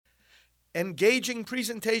Engaging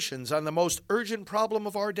presentations on the most urgent problem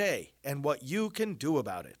of our day and what you can do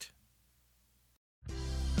about it.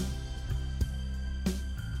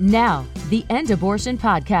 Now, the End Abortion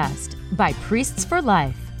Podcast by Priests for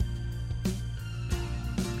Life.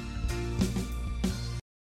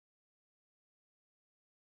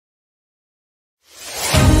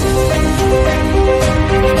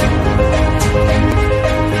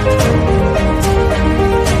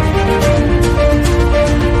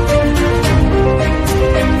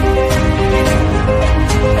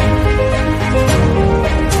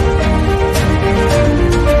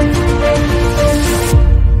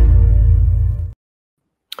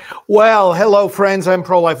 Well, hello, friends. I'm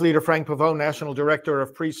pro-life leader Frank Pavone, National Director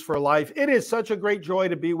of Priests for Life. It is such a great joy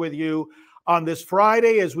to be with you on this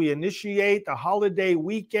Friday as we initiate the holiday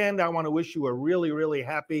weekend. I want to wish you a really, really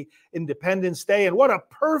happy Independence Day. And what a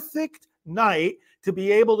perfect night to be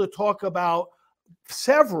able to talk about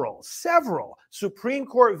several Supreme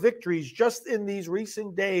Court victories just in these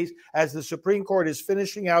recent days as the Supreme Court is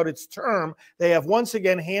finishing out its term. They have once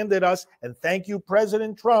again handed us, and thank you,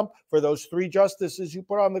 President Trump, for those 3 justices you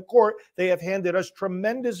put on the court. They have handed us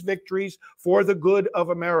tremendous victories for the good of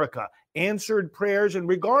America. Answered prayers in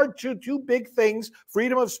regard to 2 big things: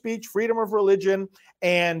 freedom of speech, freedom of religion.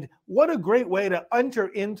 And what a great way to enter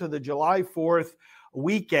into the July 4th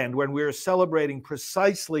weekend when we're celebrating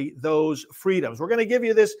precisely those freedoms. We're going to give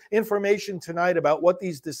you this information tonight about what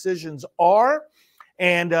these decisions are.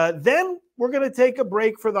 And then we're going to take a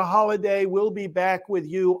break for the holiday. We'll be back with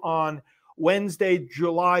you on Wednesday,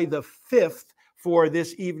 July the 5th for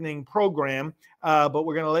this evening program. But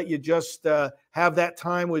we're going to let you just have that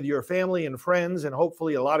time with your family and friends and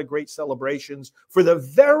hopefully a lot of great celebrations for the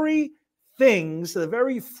very things, the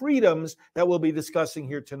very freedoms that we'll be discussing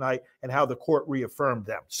here tonight and how the court reaffirmed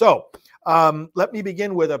them. So let me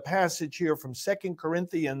begin with a passage here from 2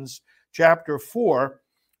 Corinthians chapter 4.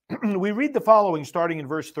 We read the following starting in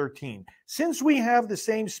verse 13. Since we have the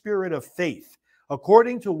same spirit of faith,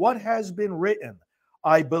 according to what has been written,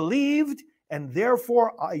 I believed and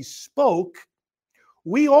therefore I spoke,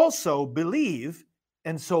 we also believe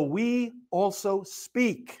and so we also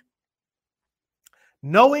speak,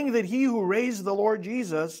 knowing that he who raised the Lord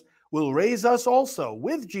Jesus will raise us also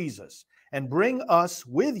with Jesus and bring us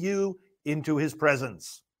with you into his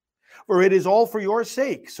presence. For it is all for your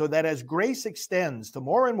sake, so that as grace extends to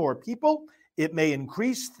more and more people, it may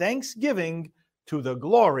increase thanksgiving to the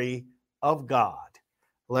glory of God.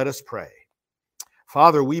 Let us pray.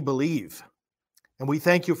 Father, we believe, and we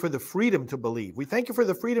thank you for the freedom to believe. We thank you for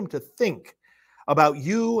the freedom to think about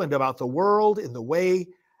you and about the world in the way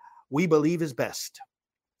we believe is best.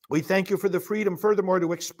 We thank you for the freedom, furthermore,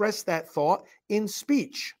 to express that thought in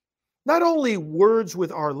speech, not only words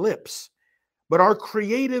with our lips, but our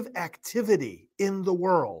creative activity in the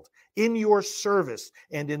world, in your service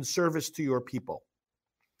and in service to your people.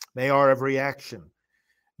 May our every action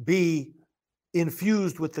be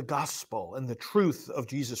infused with the gospel and the truth of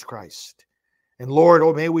Jesus Christ. And Lord,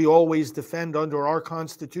 may we always defend under our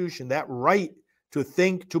Constitution that right to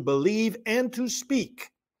think, to believe, and to speak,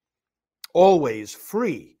 always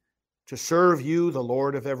free to serve you, the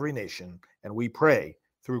Lord of every nation. And we pray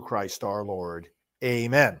through Christ our Lord.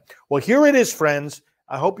 Amen. Well, here it is, friends.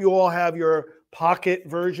 I hope you all have your pocket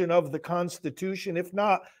version of the Constitution. If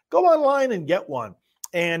not, go online and get one.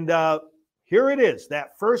 And here it is,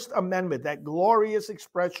 that First Amendment, that glorious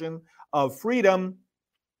expression of freedom.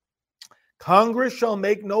 Congress shall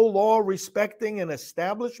make no law respecting an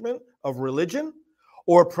establishment of religion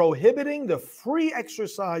or prohibiting the free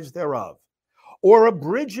exercise thereof, or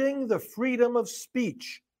abridging the freedom of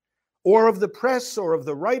speech, or of the press, or of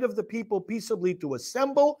the right of the people peaceably to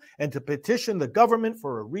assemble and to petition the government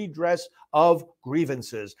for a redress of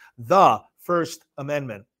grievances. The First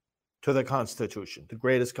Amendment to the Constitution, the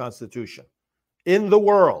greatest Constitution in the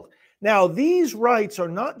world. Now, these rights are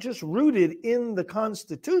not just rooted in the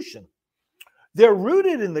Constitution. They're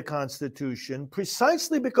rooted in the Constitution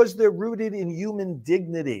precisely because they're rooted in human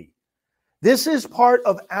dignity. This is part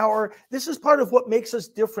of what makes us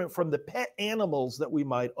different from the pet animals that we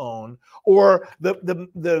might own or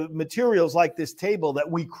the materials like this table that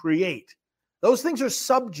we create. Those things are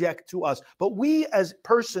subject to us, but we as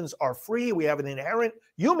persons are free. We have an inherent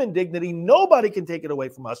human dignity. Nobody can take it away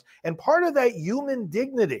from us. And part of that human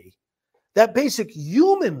dignity, that basic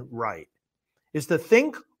human right, is to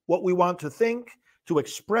think what we want to think, to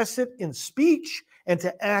express it in speech, and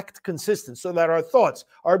to act consistent so that our thoughts,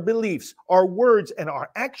 our beliefs, our words, and our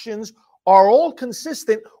actions are all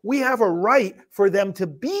consistent. We have a right for them to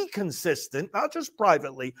be consistent, not just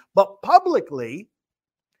privately, but publicly,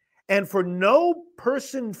 and for no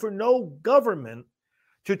person, for no government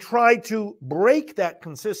to try to break that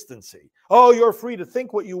consistency. Oh, you're free to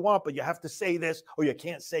think what you want, but you have to say this or you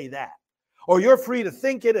can't say that. Or you're free to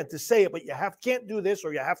think it and to say it, but you can't do this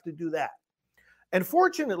or you have to do that. And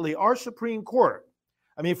fortunately, our Supreme Court,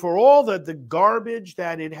 I mean, for all the garbage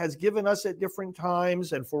that it has given us at different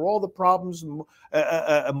times, and for all the problems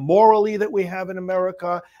morally that we have in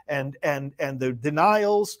America, and the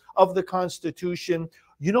denials of the Constitution,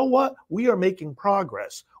 you know what? We are making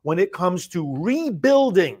progress when it comes to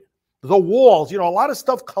rebuilding the walls. You know, a lot of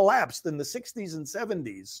stuff collapsed in the 60s and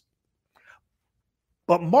 70s.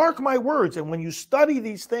 But mark my words, and when you study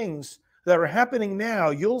these things that are happening now,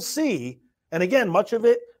 you'll see, and again, much of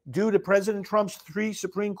it due to President Trump's 3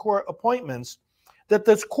 Supreme Court appointments, that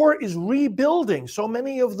this court is rebuilding so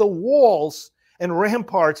many of the walls and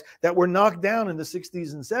ramparts that were knocked down in the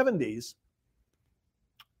 60s and 70s,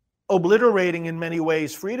 obliterating in many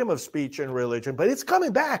ways freedom of speech and religion, but it's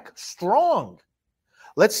coming back strong.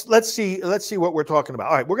 Let's see what we're talking about.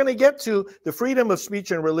 All right, we're going to get to the freedom of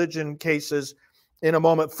speech and religion cases in a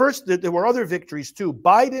moment. First, there were other victories too.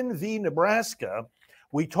 Biden v. Nebraska.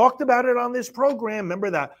 We talked about it on this program.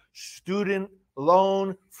 Remember that student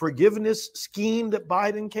loan forgiveness scheme that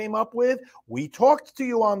Biden came up with? We talked to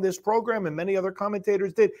you on this program, and many other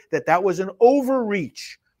commentators did, that was an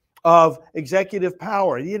overreach of executive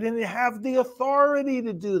power. You didn't have the authority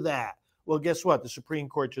to do that. Well, guess what? The Supreme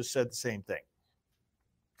Court just said the same thing.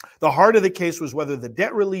 The heart of the case was whether the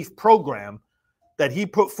debt relief program that he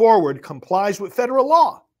put forward complies with federal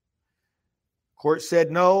law. Court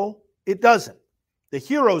said no, it doesn't. The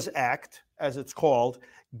HEROES Act, as it's called,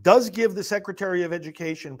 does give the Secretary of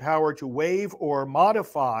Education power to waive or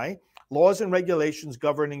modify laws and regulations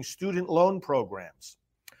governing student loan programs.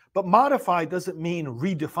 But modify doesn't mean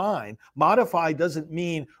redefine. Modify doesn't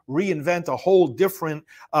mean reinvent a whole different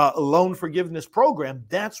loan forgiveness program.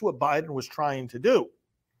 That's what Biden was trying to do.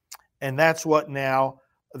 And that's what now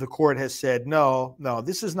the court has said, no,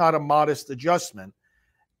 this is not a modest adjustment.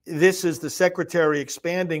 This is the secretary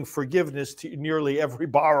expanding forgiveness to nearly every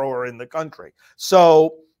borrower in the country.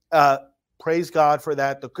 So praise God for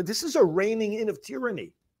that. This is a reining in of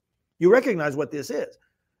tyranny. You recognize what this is.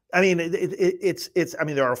 I mean,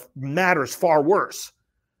 there are matters far worse.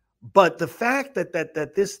 But the fact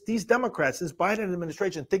that these Democrats, this Biden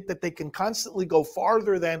administration, think that they can constantly go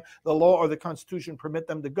farther than the law or the Constitution permit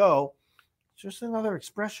them to go, it's just another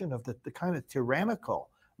expression of the kind of tyrannical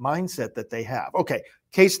mindset that they have. Okay,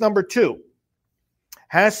 case number 2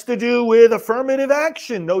 has to do with affirmative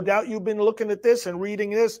action. No doubt you've been looking at this and reading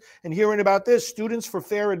this and hearing about this. Students for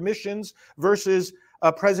Fair Admissions versus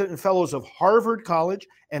President and Fellows of Harvard College,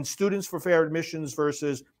 and Students for Fair Admissions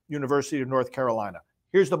versus University of North Carolina.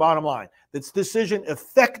 Here's the bottom line. This decision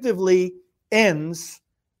effectively ends,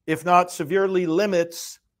 if not severely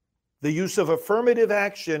limits, the use of affirmative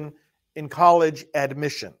action in college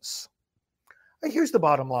admissions. Here's the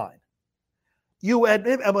bottom line.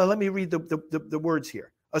 Let me read the words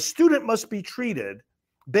here. A student must be treated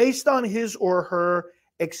based on his or her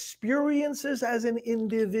experiences as an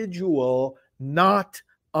individual, not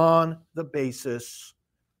on the basis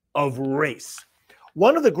of race.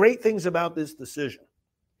 One of the great things about this decision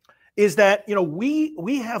is that,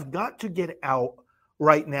 we have got to get out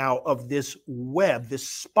right now of this web, this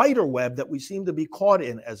spider web that we seem to be caught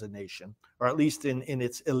in as a nation, or at least in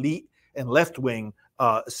its elite and left-wing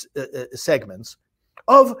segments,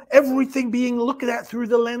 of everything being looked at through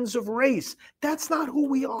the lens of race. That's not who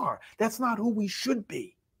we are. That's not who we should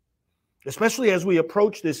be. Especially as we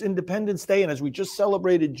approach this Independence Day and as we just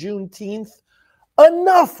celebrated Juneteenth.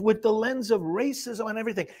 Enough with the lens of racism and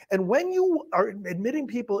everything. And when you are admitting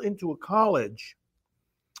people into a college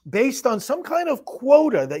based on some kind of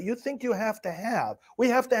quota that you think you have to have, we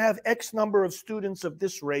have to have X number of students of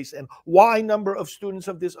this race and Y number of students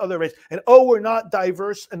of this other race, and we're not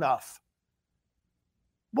diverse enough.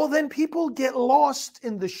 Well, then people get lost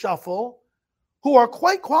in the shuffle who are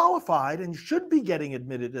quite qualified and should be getting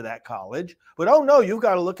admitted to that college. But you've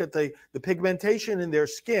got to look at the pigmentation in their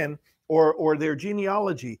skin or their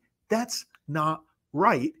genealogy. That's not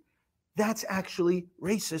right. That's actually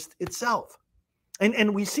racist itself.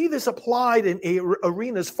 And we see this applied in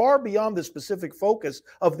arenas far beyond the specific focus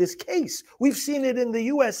of this case. We've seen it in the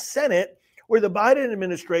U.S. Senate, where the Biden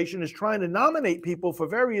administration is trying to nominate people for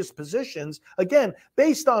various positions, again,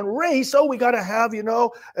 based on race. We got to have,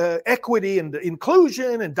 equity and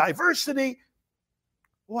inclusion and diversity.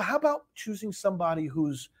 Well, how about choosing somebody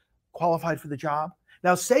who's qualified for the job?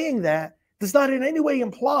 Now, saying that does not in any way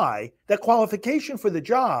imply that qualification for the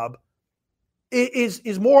job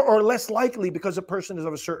is more or less likely because a person is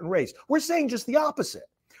of a certain race. We're saying just the opposite.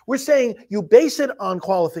 We're saying you base it on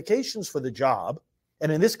qualifications for the job,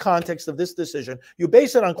 And in this context of this decision, you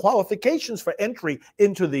base it on qualifications for entry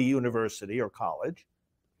into the university or college,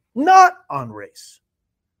 not on race.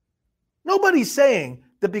 Nobody's saying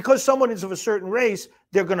that because someone is of a certain race,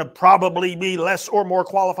 they're going to probably be less or more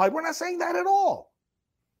qualified. We're not saying that at all.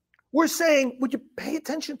 We're saying, would you pay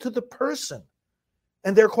attention to the person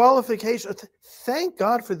and their qualifications? Thank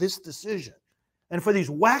God for this decision. And for these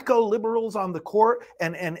wacko liberals on the court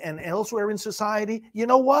and elsewhere in society, you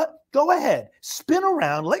know what? Go ahead. Spin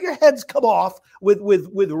around. Let your heads come off with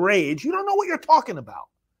rage. You don't know what you're talking about.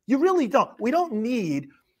 You really don't. We don't need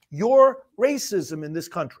your racism in this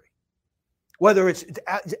country. Whether it's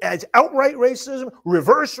as outright racism,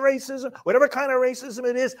 reverse racism, whatever kind of racism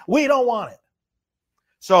it is, we don't want it.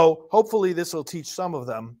 So hopefully this will teach some of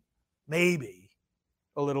them maybe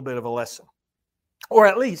a little bit of a lesson. Or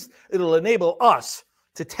at least it'll enable us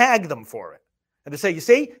to tag them for it and to say, you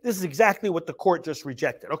see, this is exactly what the court just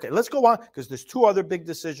rejected. Okay, let's go on because there's two other big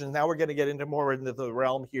decisions. Now we're going to get into more into the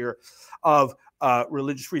realm here of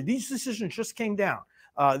religious freedom. These decisions just came down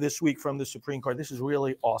this week from the Supreme Court. This is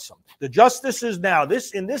really awesome. The justices now,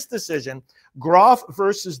 in this decision, Groff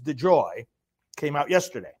versus DeJoy came out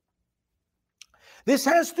yesterday. This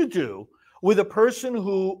has to do with a person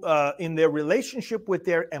who, in their relationship with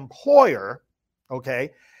their employer,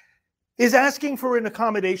 okay, is asking for an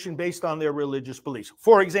accommodation based on their religious beliefs.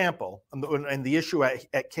 For example, and the issue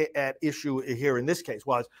at issue here in this case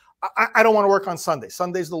was, I don't want to work on Sunday.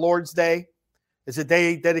 Sunday's the Lord's Day. It's a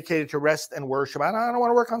day dedicated to rest and worship. I don't want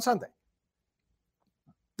to work on Sunday.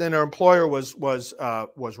 Then their employer was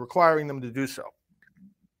requiring them to do so.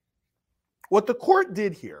 What the court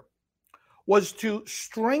did here was to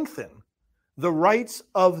strengthen the rights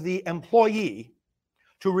of the employee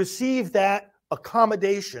to receive that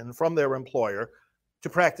accommodation from their employer to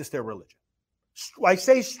practice their religion. I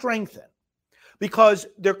say strengthen because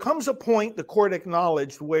there comes a point, the court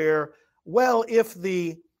acknowledged, where, well, if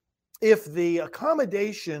the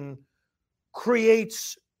accommodation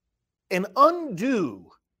creates an undue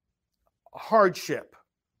hardship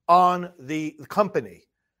on the company,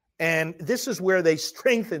 and this is where they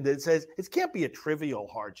strengthened it. It says it can't be a trivial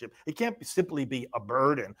hardship. It can't simply be a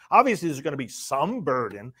burden. Obviously, there's going to be some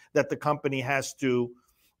burden that the company has to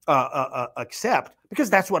accept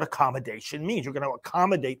because that's what accommodation means. You're going to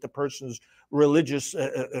accommodate the person's religious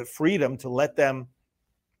freedom to let them,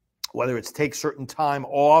 whether it's take certain time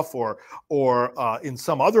off or in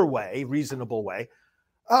some other way, reasonable way.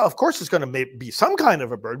 Of course, it's going to be some kind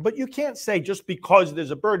of a burden, but you can't say just because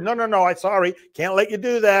there's a burden, no, I'm sorry, can't let you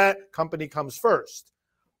do that. Company comes first.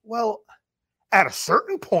 Well, at a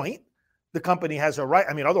certain point, the company has a right.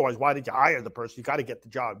 I mean, otherwise, why did you hire the person? You got to get the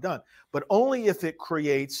job done, but only if it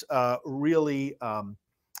creates really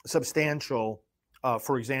substantial,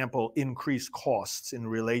 for example, increased costs in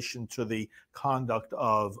relation to the conduct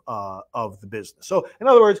of the business. So, in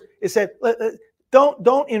other words, it said,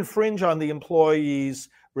 don't infringe on the employee's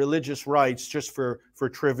religious rights just for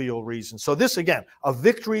trivial reasons. So this, again, a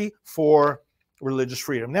victory for religious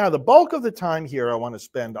freedom. Now, the bulk of the time here I want to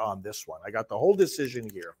spend on this one. I got the whole decision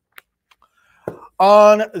here.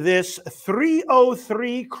 On this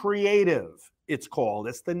 303 Creative, it's called.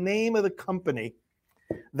 It's the name of the company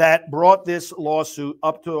that brought this lawsuit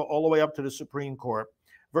all the way up to the Supreme Court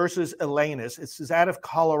versus Elenis. It's out of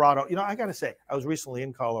Colorado. You know, I got to say, I was recently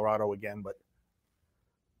in Colorado again, but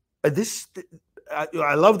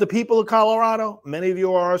I love the people of Colorado. Many of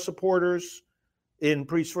you are our supporters in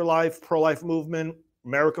Priests for Life, pro-life movement,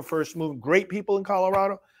 America First movement. Great people in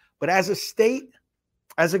Colorado. But as a state,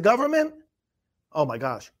 as a government, oh my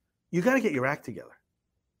gosh, you got to get your act together.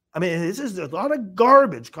 I mean, this is a lot of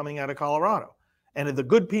garbage coming out of Colorado. And the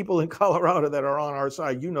good people in Colorado that are on our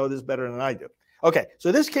side, you know this better than I do. Okay,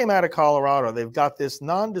 so this came out of Colorado. They've got this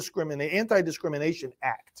Anti-Discrimination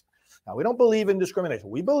Act. Now, we don't believe in discrimination.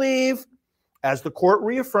 We believe, as the court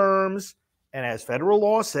reaffirms, and as federal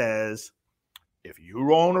law says, if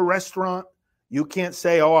you own a restaurant, you can't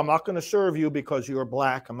say, oh, I'm not going to serve you because you're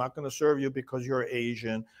black. I'm not going to serve you because you're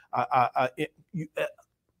Asian. I'm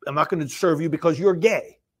not going to serve you because you're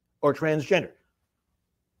gay or transgender.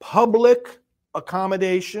 Public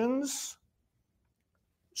accommodations,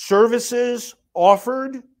 services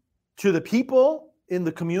offered to the people in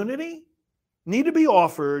the community need to be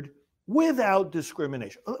offered without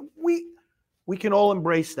discrimination. We can all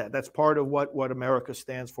embrace that. That's part of what America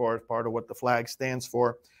stands for. It's part of what the flag stands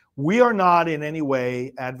for. We are not in any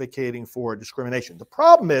way advocating for discrimination. The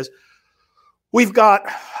problem is we've got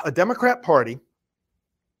a Democrat Party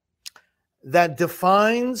that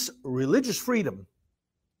defines religious freedom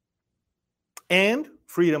and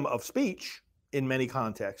freedom of speech in many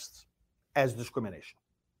contexts as discrimination.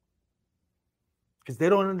 because they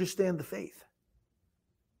don't understand the faith.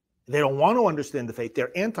 They don't want to understand the faith.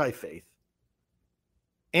 They're anti-faith,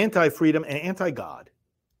 anti-freedom, and anti-God.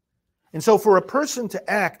 And so for a person to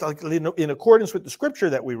act in accordance with the scripture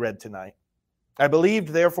that we read tonight, I believed,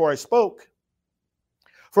 therefore I spoke.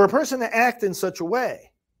 For a person to act in such a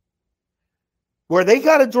way where they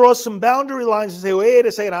got to draw some boundary lines and say, wait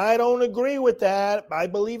a second, I don't agree with that. I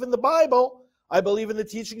believe in the Bible. I believe in the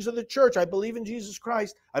teachings of the church. I believe in Jesus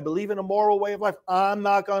Christ. I believe in a moral way of life. I'm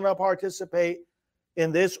not going to participate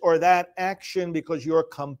in this or that action because you're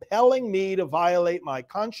compelling me to violate my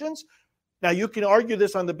conscience. Now, you can argue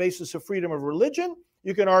this on the basis of freedom of religion.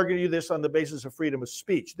 You can argue this on the basis of freedom of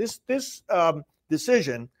speech. This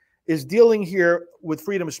decision is dealing here with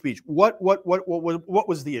freedom of speech. What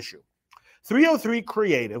was the issue? 303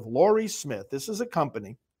 Creative, Laurie Smith, this is a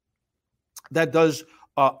company that does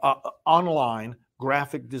online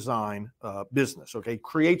graphic design business, okay,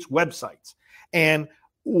 creates websites. And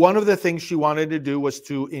one of the things she wanted to do was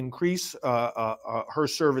to increase her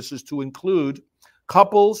services to include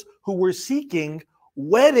couples who were seeking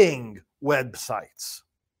wedding websites.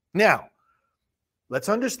 Now, let's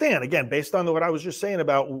understand, again, based on what I was just saying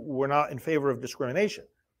about we're not in favor of discrimination.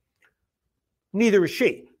 Neither is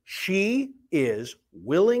she. She is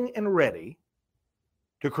willing and ready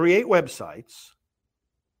to create websites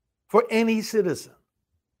for any citizen,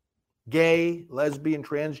 gay, lesbian,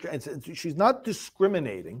 transgender. She's not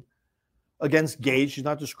discriminating against gays. She's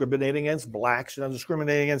not discriminating against blacks. She's not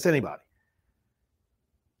discriminating against anybody.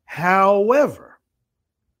 However,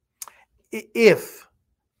 if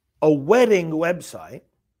a wedding website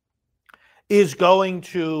is going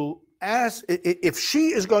to if she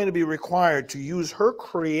is going to be required to use her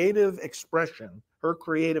creative expression, her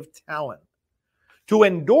creative talent, to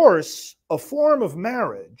endorse a form of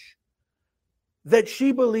marriage that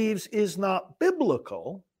she believes is not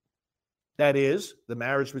biblical, that is, the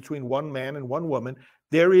marriage between one man and one woman,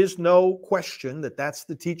 there is no question that that's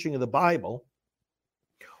the teaching of the Bible,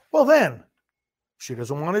 well then, she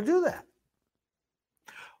doesn't want to do that.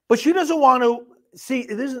 But she doesn't want to, see,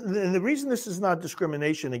 and the reason this is not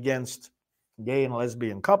discrimination against gay and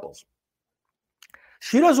lesbian couples,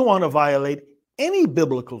 she doesn't want to violate any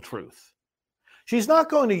biblical truth. She's not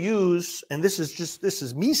going to use, and this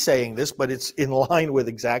is me saying this, but it's in line with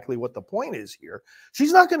exactly what the point is here.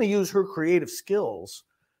 She's not going to use her creative skills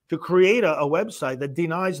to create a website that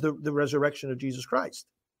denies the resurrection of Jesus Christ.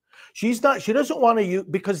 She doesn't want to use,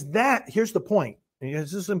 because here's the point, and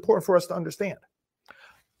this is important for us to understand.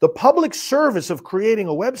 The public service of creating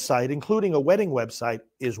a website, including a wedding website,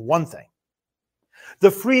 is one thing. The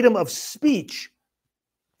freedom of speech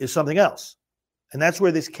is something else. And that's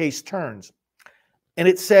where this case turns. And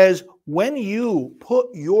it says, when you put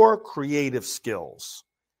your creative skills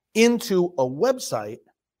into a website,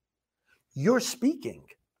 you're speaking.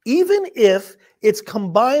 Even if it's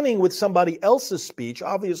combining with somebody else's speech,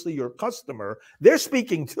 obviously your customer, they're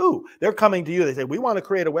speaking too. They're coming to you. They say, we want to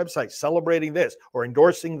create a website celebrating this or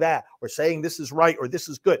endorsing that or saying this is right or this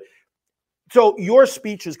is good. So your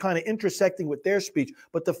speech is kind of intersecting with their speech.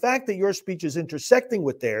 But the fact that your speech is intersecting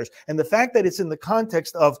with theirs and the fact that it's in the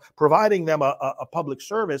context of providing them a public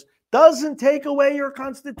service doesn't take away your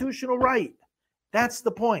constitutional right. That's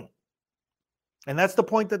the point. And that's the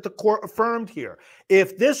point that the court affirmed here.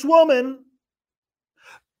 If this woman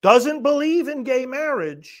doesn't believe in gay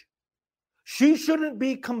marriage, she shouldn't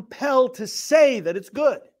be compelled to say that it's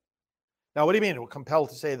good. Now, what do you mean, compelled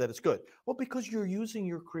to say that it's good? Well, because you're using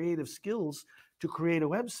your creative skills to create a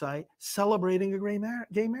website celebrating a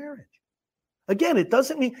gay marriage. Again, it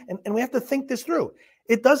doesn't mean, and we have to think this through,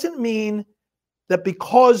 it doesn't mean that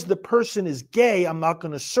because the person is gay, I'm not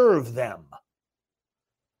going to serve them.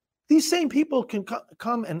 These same people can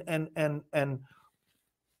come and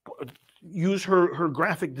use her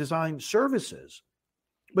graphic design services,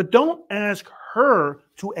 but don't ask her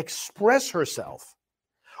to express herself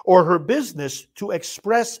or her business to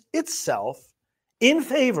express itself in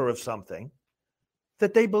favor of something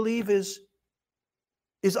that they believe is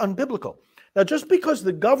unbiblical. Now, just because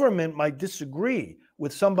the government might disagree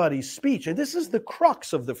with somebody's speech, and this is the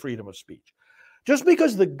crux of the freedom of speech, just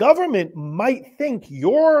because the government might think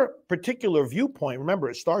your particular viewpoint, remember,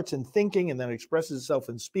 it starts in thinking and then it expresses itself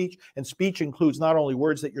in speech, and speech includes not only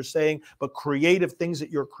words that you're saying, but creative things that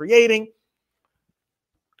you're creating.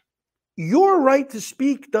 Your right to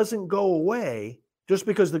speak doesn't go away just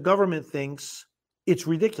because the government thinks it's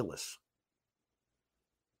ridiculous.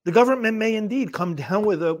 The government may indeed come down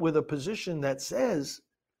with a position that says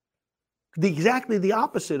exactly the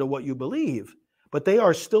opposite of what you believe, but they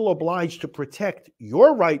are still obliged to protect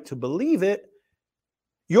your right to believe it,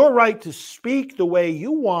 your right to speak the way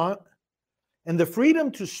you want, And the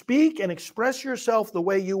freedom to speak and express yourself the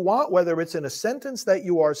way you want, whether it's in a sentence that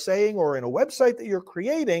you are saying or in a website that you're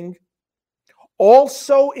creating,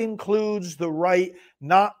 also includes the right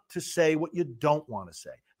not to say what you don't want to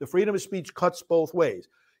say. The freedom of speech cuts both ways.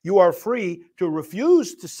 You are free to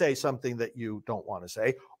refuse to say something that you don't want to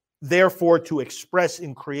say, therefore to express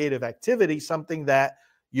in creative activity something that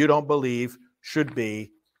you don't believe should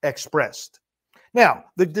be expressed. Now,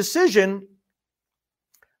 the decision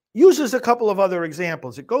uses a couple of other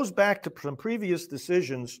examples. It goes back to some previous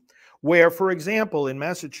decisions where, for example, in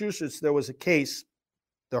Massachusetts, there was a case,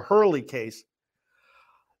 the Hurley case,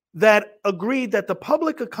 that agreed that the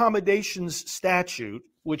public accommodations statute,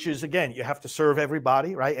 which is, again, you have to serve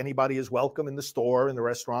everybody, right? Anybody is welcome in the store, in the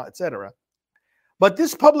restaurant, etc. But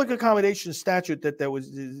this public accommodation statute that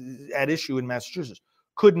was at issue in Massachusetts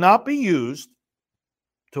could not be used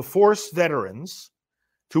to force veterans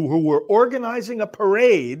who were organizing a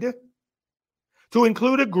parade to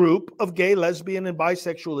include a group of gay, lesbian, and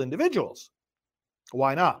bisexual individuals.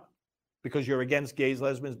 Why not? Because you're against gays,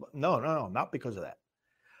 lesbians? No, not because of that.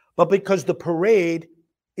 But because the parade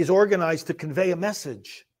is organized to convey a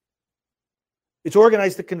message. It's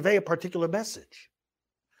organized to convey a particular message.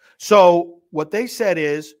 So what they said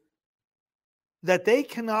is that they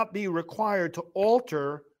cannot be required to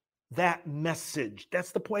alter that message.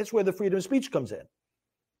 That's the point. That's where the freedom of speech comes in.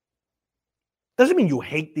 Doesn't mean you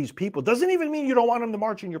hate these people. Doesn't even mean you don't want them to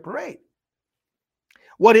march in your parade.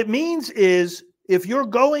 What it means is if you're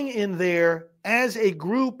going in there as a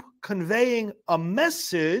group conveying a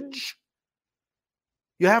message,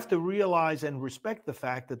 you have to realize and respect the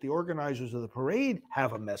fact that the organizers of the parade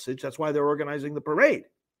have a message. That's why they're organizing the parade.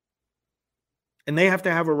 And they have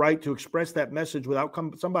to have a right to express that message without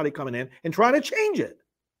somebody coming in and trying to change it.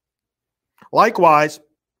 Likewise,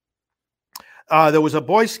 there was a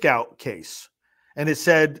Boy Scout case. And it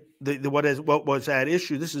said what was at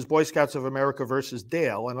issue. This is Boy Scouts of America versus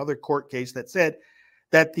Dale, another court case that said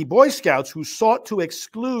that the Boy Scouts who sought to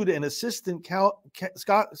exclude an assistant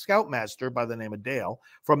scoutmaster by the name of Dale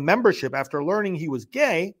from membership after learning he was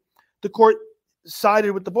gay, the court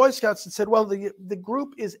sided with the Boy Scouts and said, well, the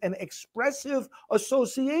group is an expressive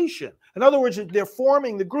association. In other words, they're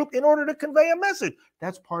forming the group in order to convey a message.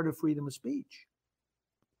 That's part of freedom of speech.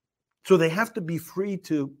 So they have to be free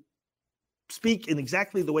to speak in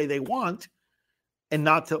exactly the way they want and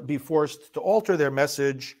not to be forced to alter their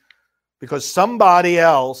message because somebody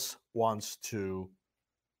else wants to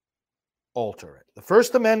alter it. The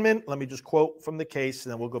First Amendment, let me just quote from the case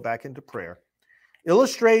and then we'll go back into prayer,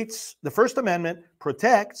 illustrates the First Amendment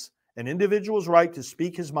protects an individual's right to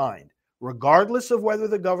speak his mind, regardless of whether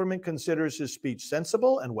the government considers his speech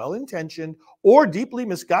sensible and well-intentioned or deeply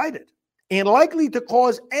misguided and likely to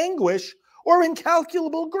cause anguish or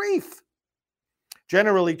incalculable grief.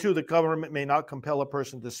 Generally, too, the government may not compel a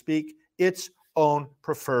person to speak its own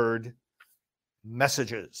preferred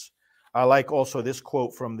messages. I like also this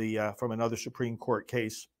quote from another Supreme Court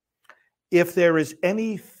case. If there is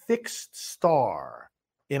any fixed star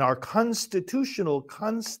in our constitutional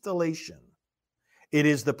constellation, it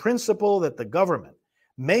is the principle that the government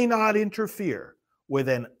may not interfere with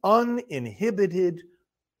an uninhibited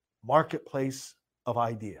marketplace of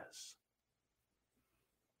ideas.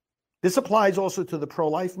 This applies also to the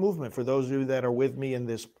pro-life movement. For those of you that are with me in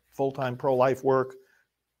this full-time pro-life work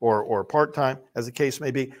or part-time, as the case may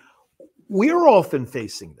be, we're often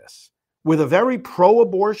facing this. With a very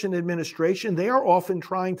pro-abortion administration, they are often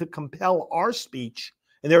trying to compel our speech,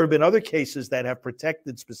 and there have been other cases that have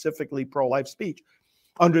protected specifically pro-life speech.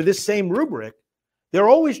 Under this same rubric, they're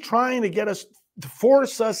always trying to get us, to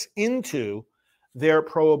force us into their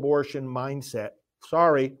pro-abortion mindset.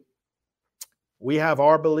 Sorry. We have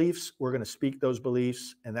our beliefs. We're going to speak those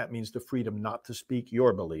beliefs, and that means the freedom not to speak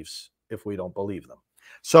your beliefs if we don't believe them.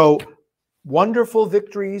 So, wonderful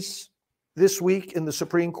victories this week in the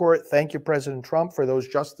Supreme Court. Thank you, President Trump, for those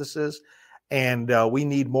justices. And we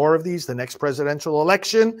need more of these. The next presidential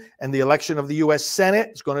election and the election of the U.S. Senate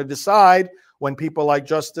is going to decide when people like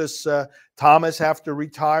Justice Thomas have to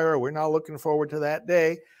retire. We're not looking forward to that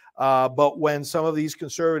day. But when some of these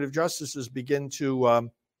conservative justices begin to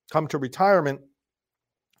come to retirement,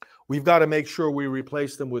 we've got to make sure we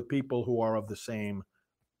replace them with people who are of the same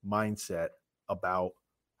mindset about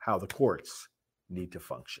how the courts need to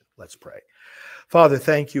function. Let's pray. Father,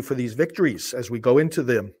 thank you for these victories as we go into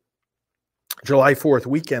the July 4th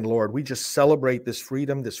weekend, Lord. We just celebrate this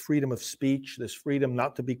freedom of speech, this freedom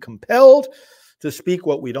not to be compelled to speak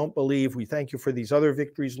what we don't believe. We thank you for these other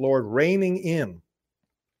victories, Lord, reigning in,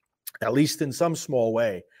 at least in some small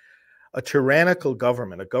way, a tyrannical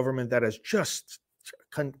government, a government that has just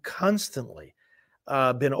constantly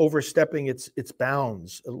been overstepping its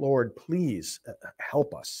bounds. Lord, please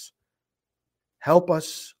help us. Help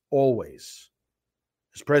us always.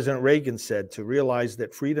 As President Reagan said, to realize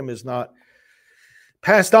that freedom is not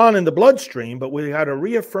passed on in the bloodstream, but we got to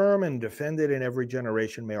reaffirm and defend it in every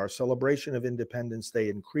generation. May our celebration of Independence Day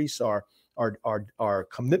increase our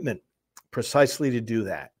commitment precisely to do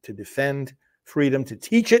that, to defend freedom, to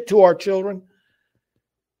teach it to our children,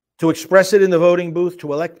 to express it in the voting booth,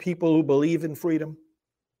 to elect people who believe in freedom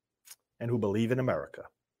and who believe in America.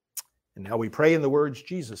 And how we pray in the words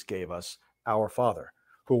Jesus gave us, Our Father,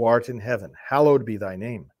 who art in heaven, hallowed be thy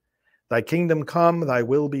name. Thy kingdom come, thy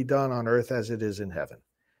will be done on earth as it is in heaven.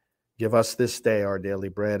 Give us this day our daily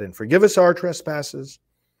bread, and forgive us our trespasses,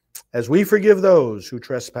 as we forgive those who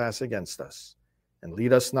trespass against us. And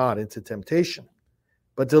lead us not into temptation,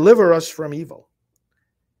 but deliver us from evil.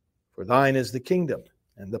 For thine is the kingdom,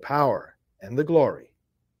 and the power, and the glory,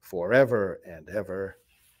 forever and ever.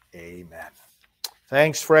 Amen.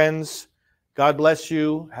 Thanks, friends. God bless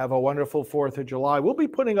you. Have a wonderful 4th of July. We'll be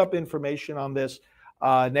putting up information on this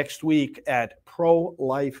next week at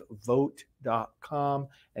prolifevote.com,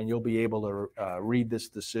 and you'll be able to read this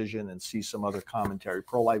decision and see some other commentary,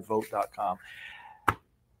 prolifevote.com.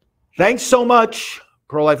 Thanks so much.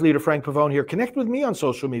 Pro-life leader Frank Pavone here. Connect with me on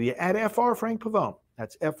social media at FR Frank Pavone.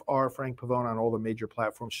 That's FR Frank Pavone on all the major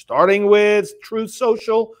platforms, starting with Truth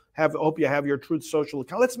Social. Hope you have your Truth Social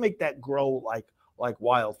account. Let's make that grow like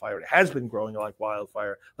wildfire. It has been growing like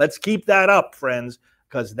wildfire. Let's keep that up, friends,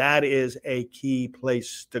 because that is a key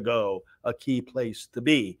place to go, a key place to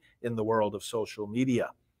be in the world of social media.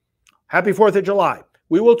 Happy 4th of July.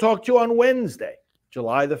 We will talk to you on Wednesday,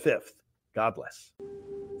 July the 5th. God bless.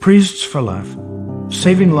 Priests for Life,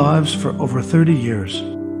 saving lives for over 30 years.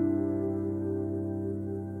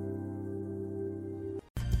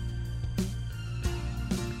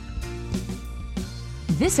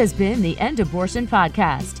 This has been the End Abortion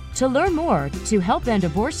Podcast. To learn more, to help end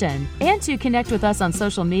abortion, and to connect with us on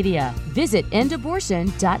social media, visit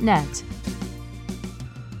endabortion.net.